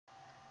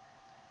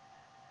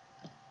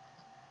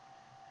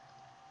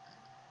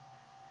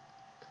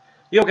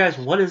Yo guys,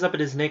 what is up? It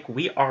is Nick.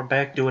 We are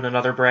back doing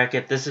another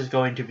bracket. This is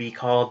going to be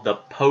called the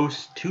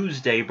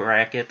post-Tuesday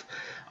bracket.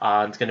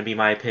 It's going to be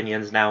my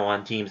opinions now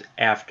on teams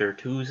after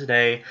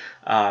Tuesday,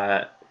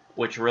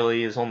 which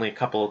really is only a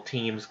couple of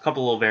teams, a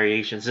couple little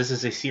variations. This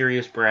is a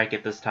serious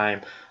bracket this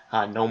time.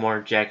 No more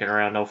jacking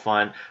around, no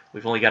fun.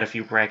 We've only got a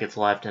few brackets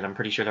left, and I'm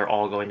pretty sure they're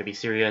all going to be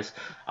serious.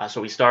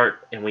 So we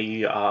start, and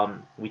we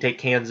take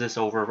Kansas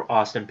over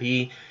Austin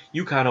Peay,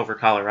 UConn over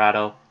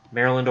Colorado,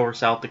 Maryland over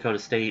South Dakota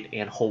State,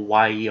 and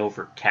Hawaii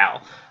over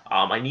Cal.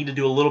 I need to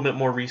do a little bit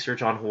more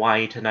research on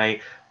Hawaii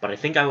tonight, but I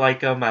think I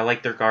like them. I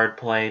like their guard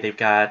play. They've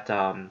got,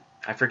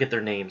 I forget their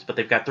names, but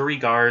they've got 3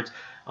 guards,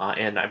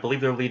 and I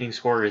believe their leading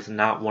scorer is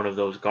not one of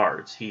those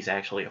guards. He's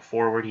actually a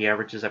forward. He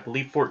averages, I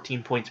believe,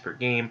 14 points per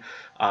game.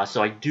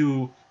 So I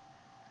did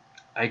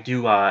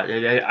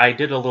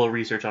a little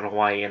research on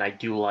Hawaii, and I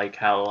do like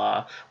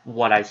how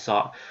what I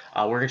saw.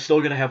 We're still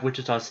going to have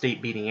Wichita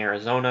State beating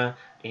Arizona,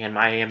 and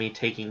Miami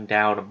taking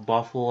down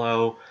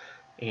Buffalo,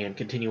 and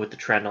continue with the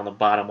trend on the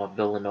bottom of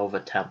Villanova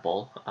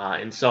Temple.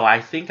 And so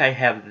I think I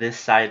have this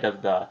side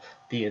of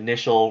the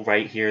initial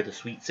right here. The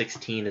Sweet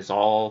 16 is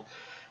all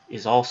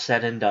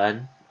said and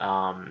done.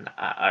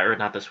 Or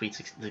not the Sweet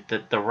 16,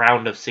 the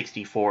round of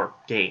 64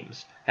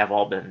 games have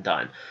all been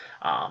done.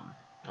 I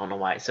don't know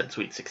why I said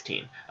Sweet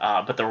 16.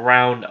 But the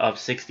round of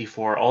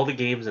 64, all the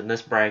games in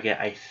this bracket,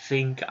 I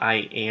think I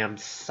am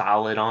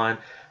solid on,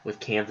 with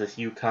Kansas,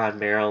 UConn,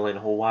 Maryland,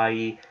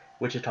 Hawaii,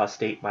 Wichita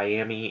State,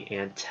 Miami,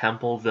 and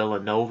Temple,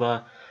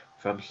 Villanova.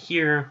 From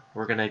here,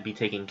 we're going to be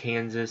taking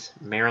Kansas,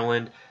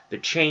 Maryland, the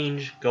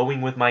change,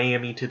 going with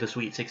Miami to the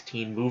Sweet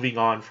 16, moving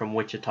on from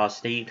Wichita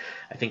State.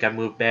 I think I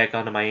moved back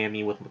onto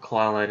Miami with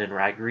McClellan and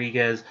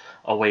Rodriguez,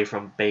 away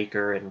from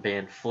Baker and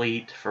Van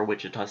Fleet for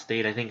Wichita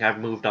State. I think I've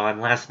moved on.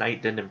 Last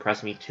night didn't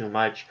impress me too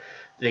much.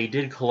 They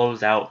did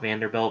close out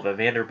Vanderbilt, but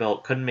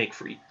Vanderbilt couldn't make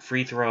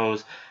free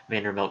throws.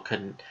 Vanderbilt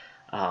couldn't...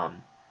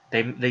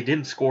 They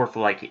didn't score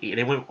for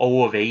they went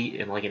 0 of 8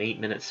 in like an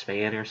 8-minute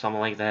span or something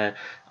like that.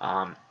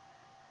 And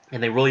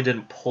they really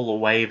didn't pull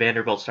away.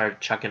 Vanderbilt started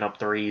chucking up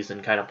threes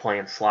and kind of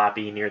playing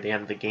sloppy near the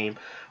end of the game,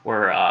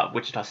 where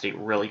Wichita State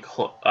really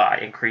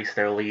increased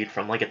their lead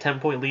from like a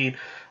 10-point lead.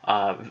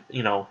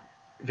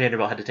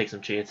 Vanderbilt had to take some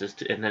chances,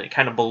 and then it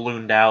kind of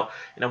ballooned out,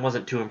 and I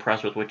wasn't too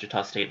impressed with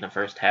Wichita State in the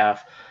first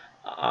half.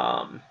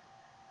 But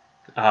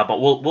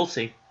we'll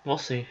see. We'll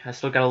see. I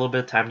still got a little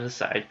bit of time to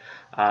decide.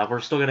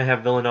 We're still gonna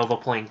have Villanova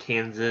playing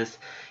Kansas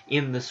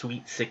in the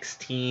Sweet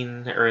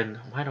 16, or in,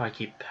 why do I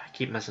keep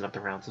messing up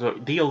the rounds?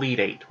 The Elite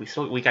 8.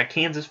 We got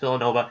Kansas,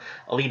 Villanova,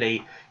 Elite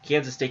 8.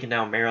 Kansas taking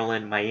down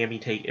Maryland,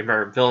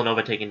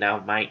 Villanova taking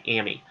down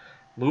Miami.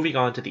 Moving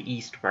on to the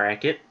East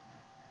bracket,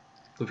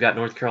 we've got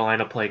North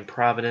Carolina playing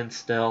Providence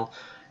still,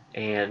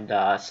 and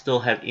still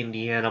have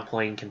Indiana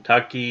playing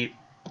Kentucky.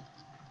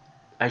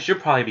 I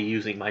should probably be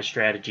using my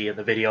strategy in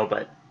the video,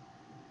 but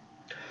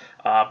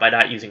by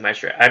not using my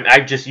strategy,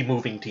 I'm just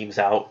moving teams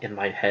out in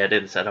my head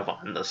instead of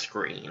on the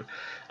screen.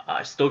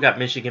 Still got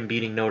Michigan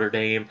beating Notre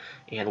Dame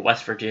and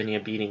West Virginia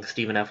beating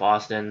Stephen F.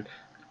 Austin.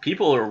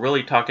 People are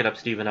really talking up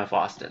Stephen F.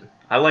 Austin.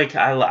 I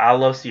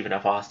love Stephen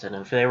F. Austin.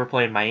 If they were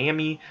playing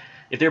Miami,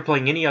 if they were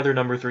playing any other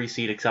number 3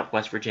 seed except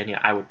West Virginia,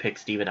 I would pick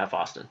Stephen F.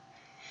 Austin.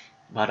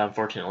 But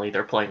unfortunately,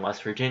 they're playing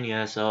West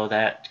Virginia, so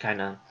that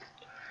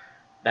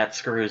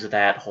screws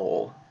that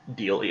whole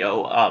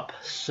dealio up.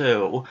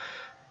 So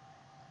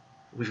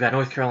we've got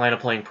North Carolina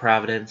playing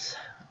Providence,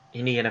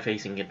 Indiana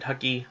facing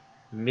Kentucky,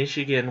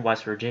 Michigan,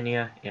 West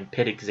Virginia, and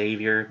Pitt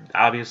Xavier.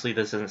 Obviously,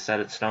 this isn't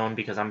set in stone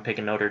because I'm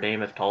picking Notre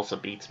Dame if Tulsa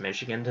beats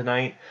Michigan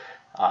tonight.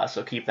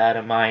 So keep that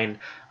in mind.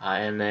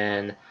 And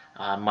then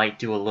might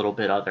do a little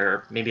bit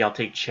other. Maybe I'll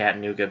take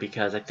Chattanooga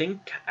because I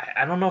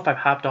don't know if I've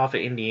hopped off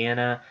of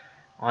Indiana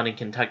onto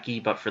Kentucky,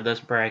 but for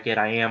this bracket,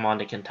 I am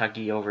onto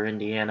Kentucky over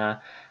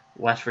Indiana,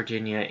 West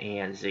Virginia,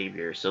 and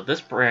Xavier. So this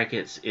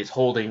bracket is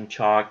holding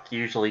chalk.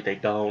 Usually they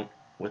don't,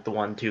 with the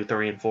 1, 2,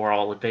 3, and 4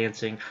 all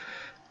advancing.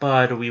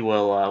 But we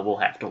will we'll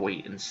have to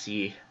wait and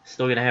see.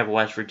 Still going to have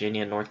West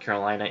Virginia and North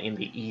Carolina in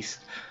the East.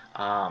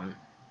 What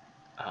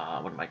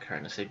am I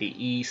trying to say?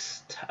 The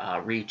East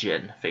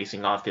region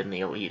facing off in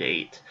the Elite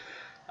 8.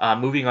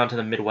 Moving on to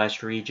the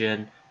Midwest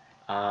region.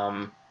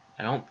 I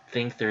don't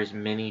think there's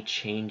many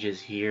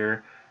changes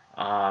here.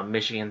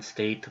 Michigan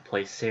State to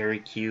play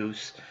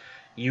Syracuse.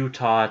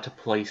 Utah to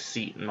play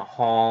Seton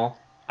Hall.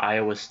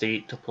 Iowa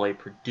State to play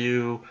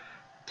Purdue.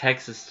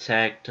 Texas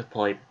Tech to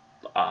play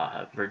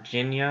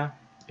Virginia,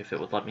 if it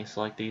would let me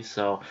select these.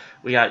 So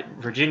we got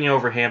Virginia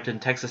over Hampton,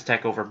 Texas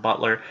Tech over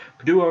Butler,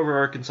 Purdue over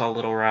Arkansas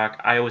Little Rock,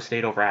 Iowa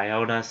State over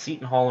Iona,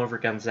 Seton Hall over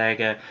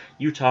Gonzaga,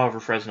 Utah over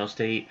Fresno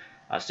State,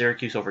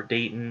 Syracuse over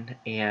Dayton,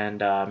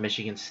 and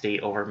Michigan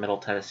State over Middle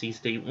Tennessee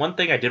State. One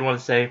thing I did want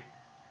to say,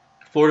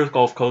 Florida's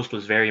Gulf Coast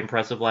was very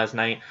impressive last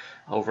night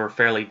over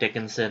Fairleigh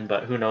Dickinson,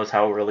 but who knows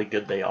how really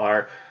good they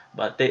are.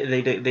 But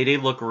they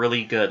did look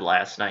really good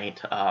last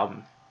night.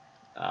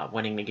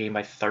 Winning the game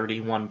by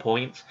 31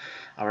 points.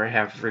 We're going to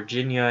have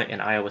Virginia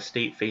and Iowa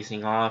State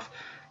facing off.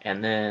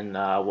 and then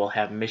we'll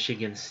have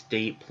Michigan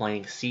State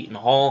playing Seton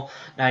Hall.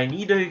 Now I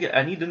need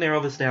to narrow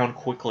this down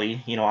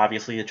quickly. You know,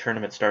 obviously the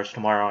tournament starts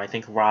tomorrow. I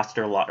think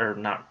bracket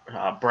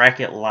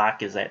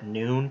lock is at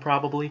noon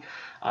probably.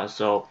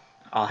 So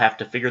I'll have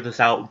to figure this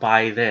out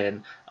by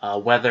then,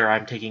 whether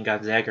I'm taking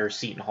Gonzaga or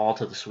Seton Hall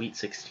to the Sweet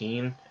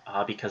 16,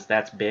 because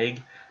that's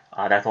big.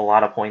 That's a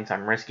lot of points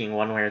I'm risking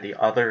one way or the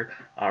other.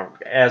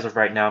 As of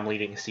right now, I'm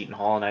leading Seton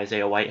Hall and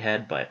Isaiah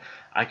Whitehead, but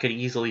I could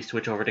easily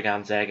switch over to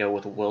Gonzaga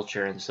with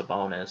Wilcher and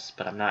Sabonis,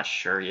 but I'm not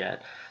sure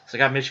yet. So I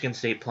got Michigan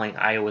State playing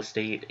Iowa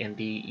State in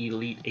the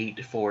Elite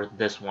Eight for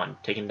this one,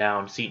 taking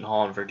down Seton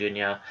Hall and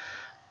Virginia.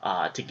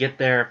 To get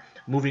there,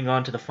 moving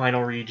on to the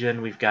final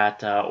region, we've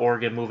got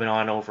Oregon moving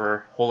on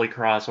over Holy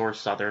Cross or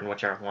Southern,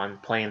 whichever one,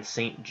 playing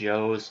St.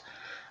 Joe's.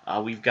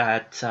 We've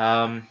got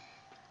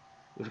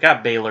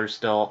Baylor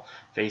still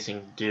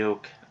facing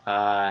Duke,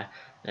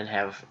 and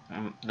have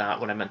not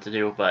what I meant to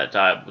do, but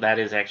that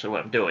is actually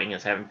what I'm doing,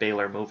 is having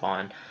Baylor move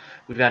on.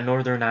 We've got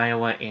Northern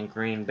Iowa and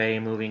Green Bay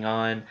moving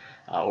on,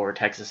 or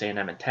Texas A&M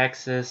and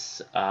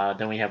Texas.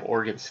 Then we have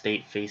Oregon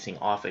State facing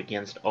off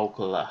against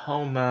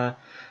Oklahoma,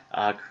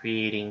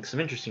 creating some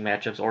interesting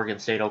matchups. Oregon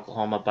State,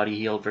 Oklahoma, Buddy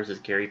Hield versus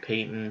Gary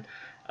Payton.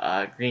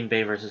 Green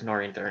Bay versus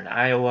Northern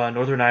Iowa.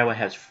 Northern Iowa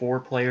has 4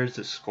 players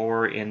that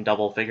score in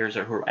double figures,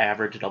 or who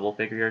average double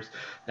figures.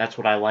 That's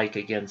what I like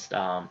against,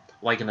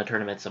 like in the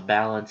tournaments, a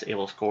balance,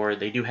 able to score.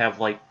 They do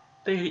have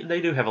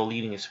they do have a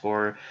leading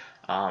scorer.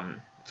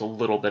 It's a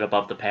little bit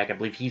above the pack. I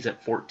believe he's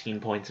at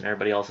 14 points and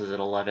everybody else is at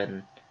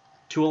 11.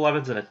 2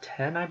 11s and a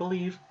 10, I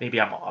believe.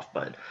 Maybe I'm off,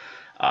 but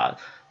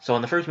so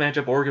in the first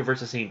matchup, Oregon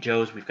versus St.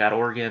 Joe's, we've got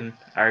Oregon.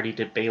 I already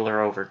did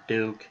Baylor over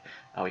Duke.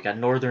 We got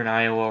Northern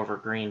Iowa over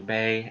Green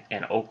Bay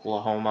and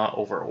Oklahoma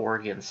over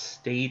Oregon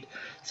State.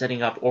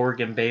 Setting up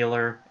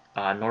Oregon-Baylor,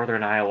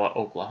 Northern Iowa,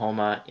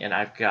 Oklahoma, and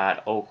I've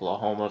got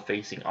Oklahoma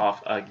facing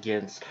off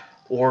against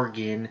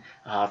Oregon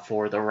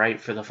for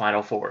the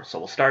Final Four. So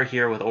we'll start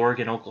here with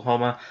Oregon,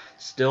 Oklahoma.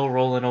 Still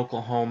rolling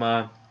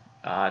Oklahoma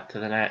to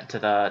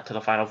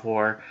the Final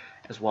Four,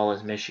 as well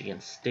as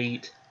Michigan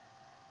State.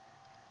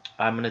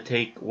 I'm going to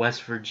take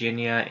West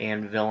Virginia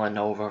and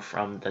Villanova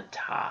from the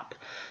top.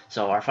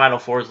 So our Final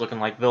Four is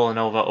looking like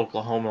Villanova,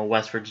 Oklahoma,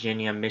 West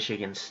Virginia,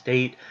 Michigan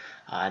State.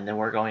 And then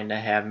we're going to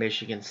have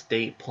Michigan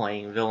State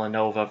playing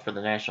Villanova for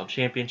the national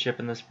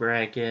championship in this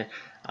bracket.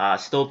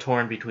 Still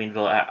torn between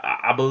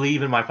I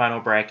believe in my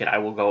final bracket I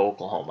will go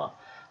Oklahoma.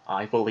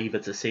 I believe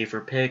it's a safer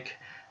pick,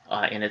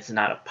 and it's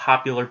not a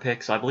popular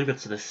pick. So I believe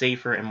it's the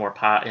safer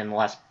and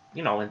less.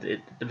 You know, the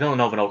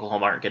Villanova and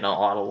Oklahoma aren't getting a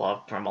lot of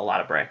love from a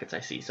lot of brackets I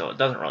see, so it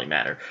doesn't really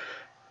matter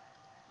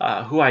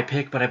who I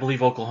pick, but I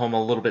believe Oklahoma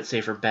a little bit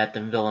safer bet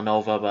than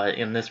Villanova, but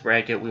in this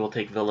bracket we will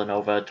take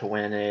Villanova to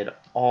win it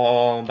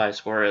all by a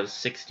score of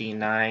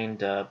 69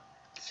 to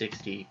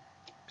 60.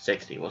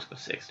 Let's go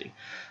 60.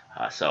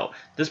 So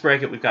this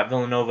bracket we've got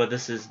Villanova.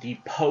 This is the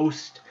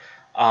post,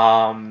 what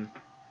am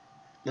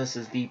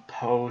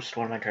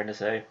I trying to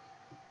say?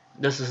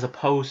 This is the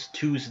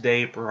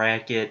post-Tuesday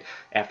bracket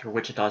after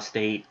Wichita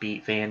State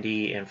beat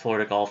Vandy and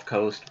Florida Gulf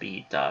Coast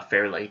beat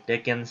Fairleigh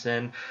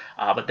Dickinson.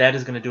 But that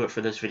is going to do it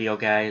for this video,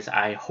 guys.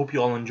 I hope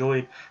you all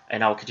enjoyed,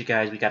 and I'll catch you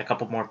guys. We got a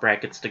couple more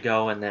brackets to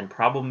go, and then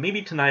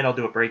maybe tonight I'll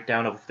do a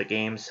breakdown of the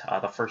games,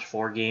 the first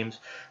 4 games.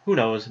 Who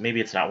knows? Maybe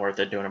it's not worth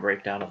it doing a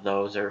breakdown of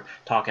those or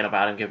talking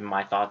about them, giving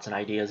my thoughts and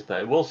ideas,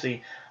 but we'll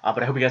see.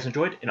 But I hope you guys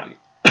enjoyed, and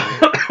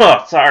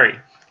sorry.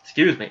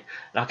 Excuse me.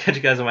 And I'll catch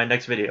you guys in my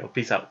next video.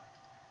 Peace out.